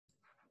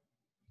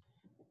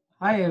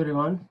Hi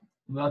everyone,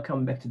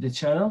 welcome back to the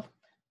channel.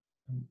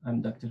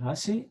 I'm Dr.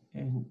 Hassi,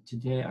 and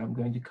today I'm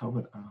going to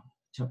cover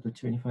chapter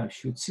 25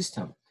 shoot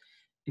system.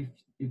 If,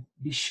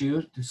 be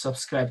sure to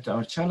subscribe to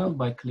our channel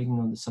by clicking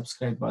on the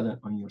subscribe button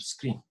on your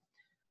screen.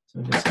 So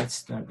let's get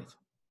started.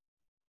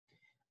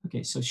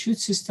 Okay, so shoot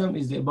system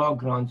is the above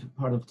ground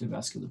part of the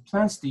vascular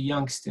plants. The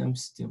young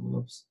stems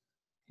develops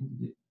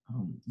in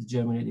the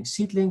germinating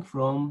seedling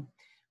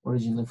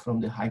originally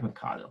from the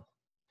hypocaudal.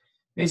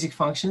 Basic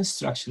functions: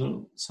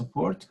 structural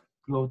support,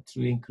 growth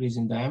through increase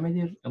in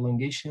diameter,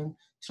 elongation,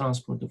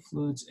 transport of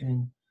fluids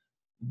and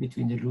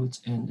between the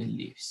roots and the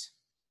leaves.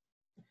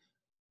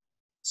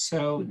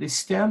 So the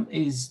stem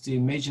is the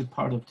major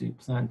part of the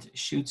plant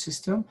shoot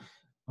system.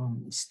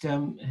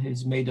 Stem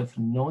is made of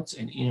nodes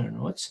and inner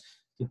nodes.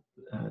 The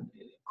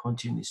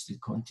continuously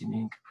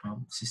continuing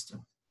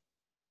system.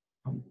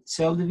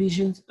 Cell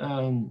divisions,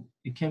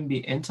 it can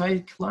be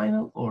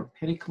anticlinal or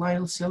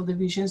periclinal cell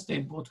divisions. They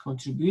both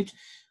contribute.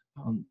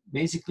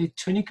 Basically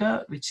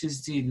tunica, which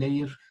is the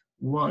layer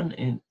 1,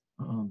 and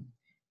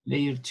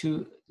layer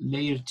 2,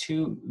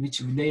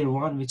 layer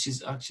 1, which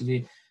is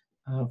actually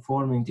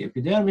forming the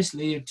epidermis,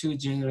 layer 2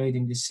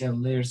 generating the cell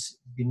layers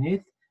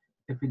beneath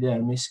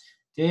epidermis.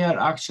 They are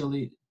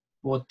actually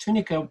both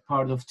tunica,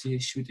 part of the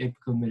shoot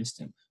apical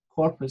meristem.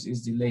 Corpus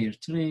is the layer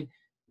 3,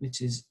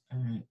 which is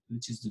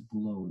the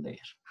below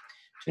layer.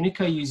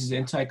 Tunica uses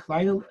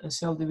anticlinal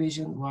cell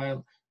division,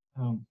 while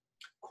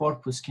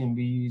corpus can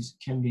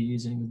be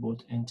using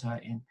both anti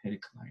and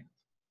periclinal.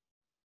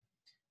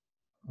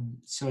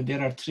 So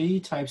there are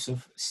 3 types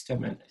of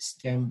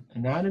stem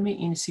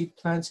anatomy in seed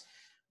plants.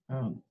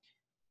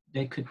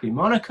 They could be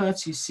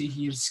monocots, you see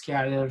here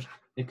scattered.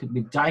 They could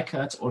be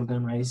dicots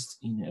organized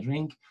in a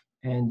ring,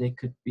 and they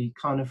could be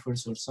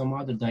conifers or some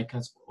other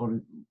dicots or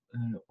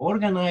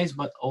organized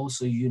but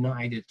also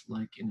united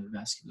like in a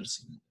vascular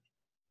cylinder.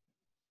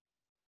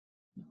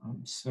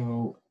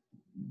 So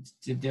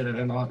there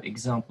are a lot of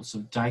examples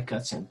of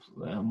dicots and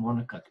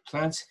monocot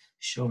plants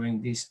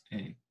showing this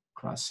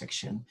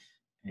cross-section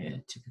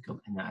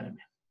typical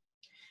anatomy.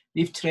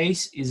 Leaf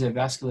trace is a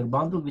vascular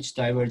bundle which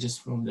diverges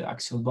from the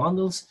axial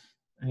bundles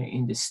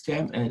in the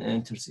stem and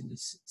enters in the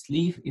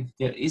leaf. If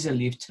there is a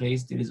leaf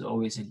trace, there is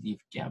always a leaf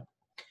gap.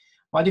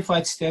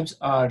 Modified stems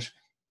are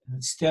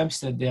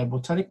stems that they are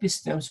botanically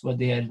stems, but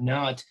they are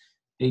not.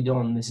 They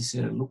don't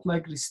necessarily look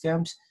like the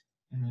stems.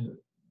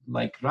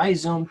 Like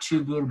rhizome,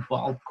 tuber,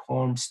 bulb,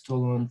 corm,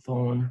 stolon,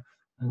 thorn,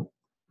 and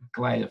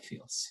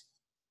glidophils.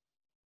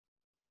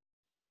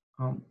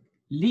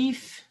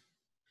 Leaf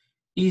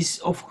is,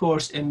 of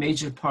course, a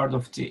major part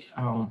of the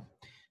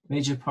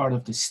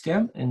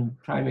stem and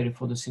primary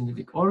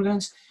photosynthetic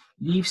organs.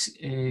 Leaves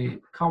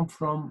come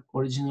from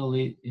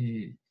originally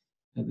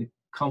they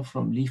come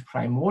from leaf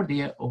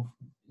primordia of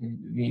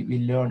we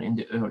learned in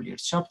the earlier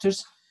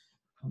chapters.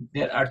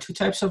 There are 2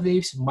 types of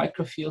leaves: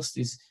 microphylls,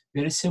 these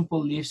very simple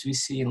leaves we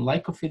see in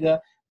Lycophyta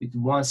with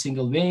 1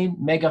 single vein.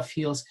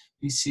 Megaphylls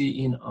we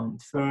see in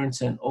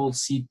ferns and all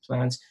seed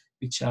plants,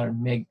 which are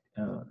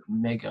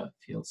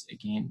megaphylls,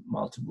 again,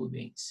 multiple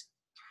veins.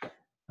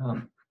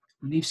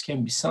 Leaves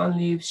can be sun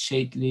leaves,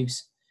 shade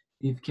leaves.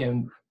 Leaf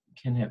can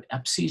have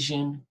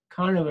abscission,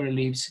 carnivore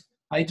leaves,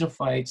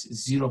 hydrophytes,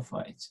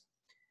 xerophytes.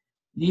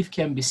 Leaf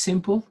can be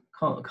simple,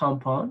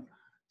 compound.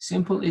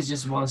 Simple is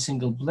just 1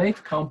 single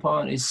blade.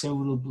 Compound is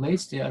several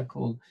blades. They are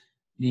called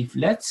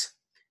leaflets.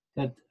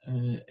 That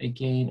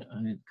again,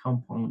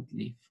 compound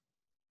leaf.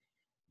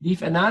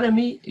 Leaf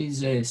anatomy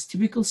is a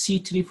typical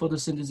C3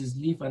 photosynthesis.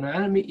 Leaf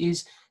anatomy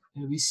is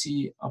we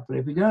see upper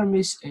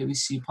epidermis, we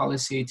see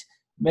palisade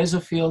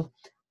mesophyll,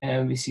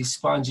 and we see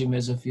spongy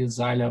mesophyll,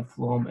 xylem,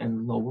 phloem,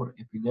 and lower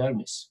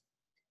epidermis.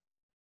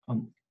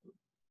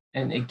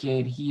 And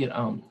again here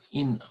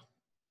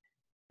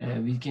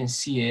we can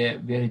see a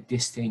very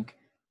distinct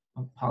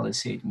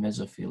palisade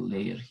mesophyll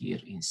layer here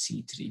in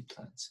C3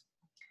 plants.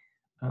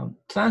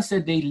 Plants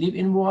that they live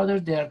in water,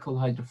 they are called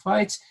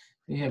hydrophytes.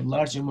 They have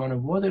large amount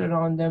of water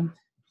around them.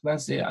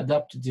 Plants they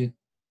adapt to the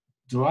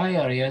dry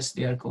areas,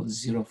 they are called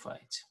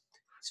xerophytes.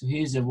 So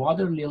here's a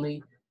water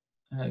lily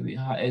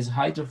as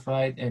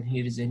hydrophyte, and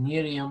here is a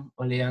Nerium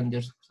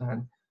oleander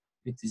plant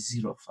with the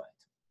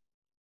xerophyte.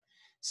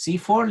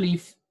 C4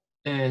 leaf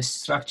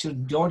structure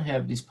don't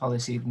have this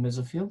palisade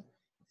mesophyll.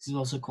 This is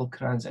also called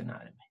Kranz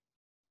anatomy.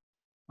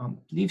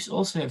 Leaves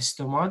also have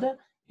stomata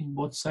in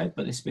both sides,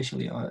 but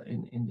especially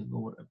in the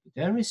lower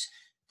epidermis.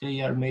 They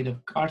are made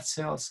of guard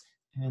cells,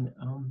 and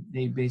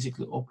they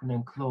basically open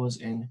and close.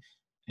 And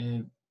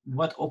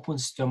what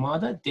opens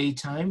stomata?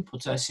 Daytime,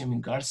 potassium in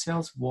guard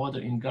cells, water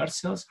in guard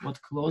cells.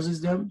 What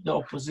closes them? The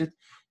opposite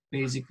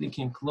basically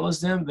can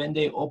close them. When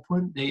they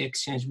open, they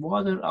exchange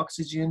water,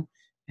 oxygen,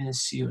 and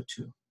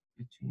CO2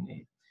 between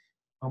it.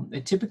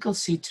 A typical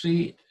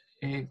C3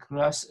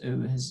 grass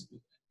has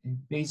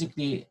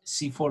basically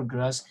C4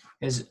 grass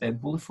has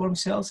bulliform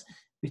cells,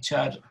 which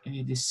are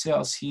the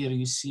cells here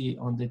you see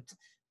on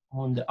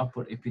the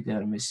upper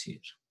epidermis here.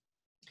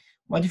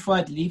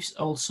 Modified leaves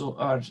also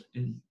are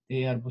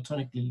they are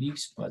botanically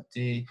leaves, but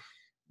they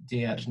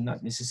they are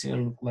not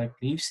necessarily look like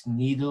leaves,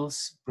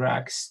 needles,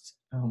 bracts,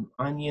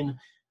 onion,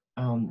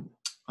 um,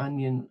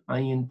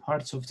 onion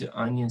parts of the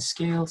onion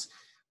scales,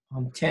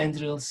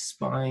 tendrils,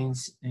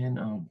 spines, and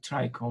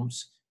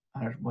trichomes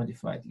are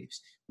modified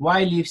leaves.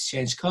 Why leaves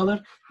change color?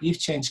 Leaves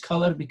change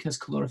color because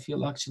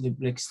chlorophyll actually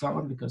breaks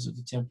down because of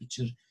the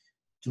temperature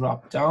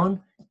drop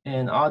down,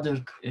 and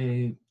other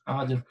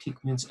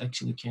pigments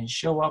actually can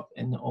show up,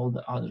 and all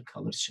the other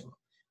colors show up.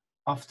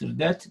 After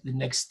that, the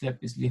next step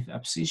is leaf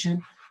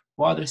abscission.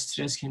 Water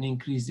stress can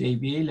increase the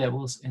ABA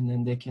levels, and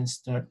then they can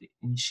start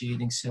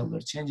initiating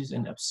cellular changes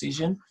and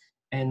abscission,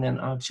 and then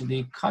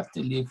actually cut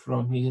the leaf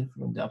from here,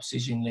 from the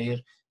abscission layer,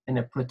 and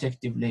a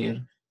protective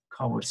layer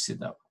covers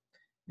it up.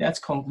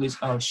 That concludes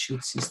our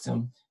shoot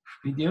system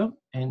video,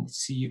 and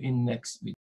see you in next video.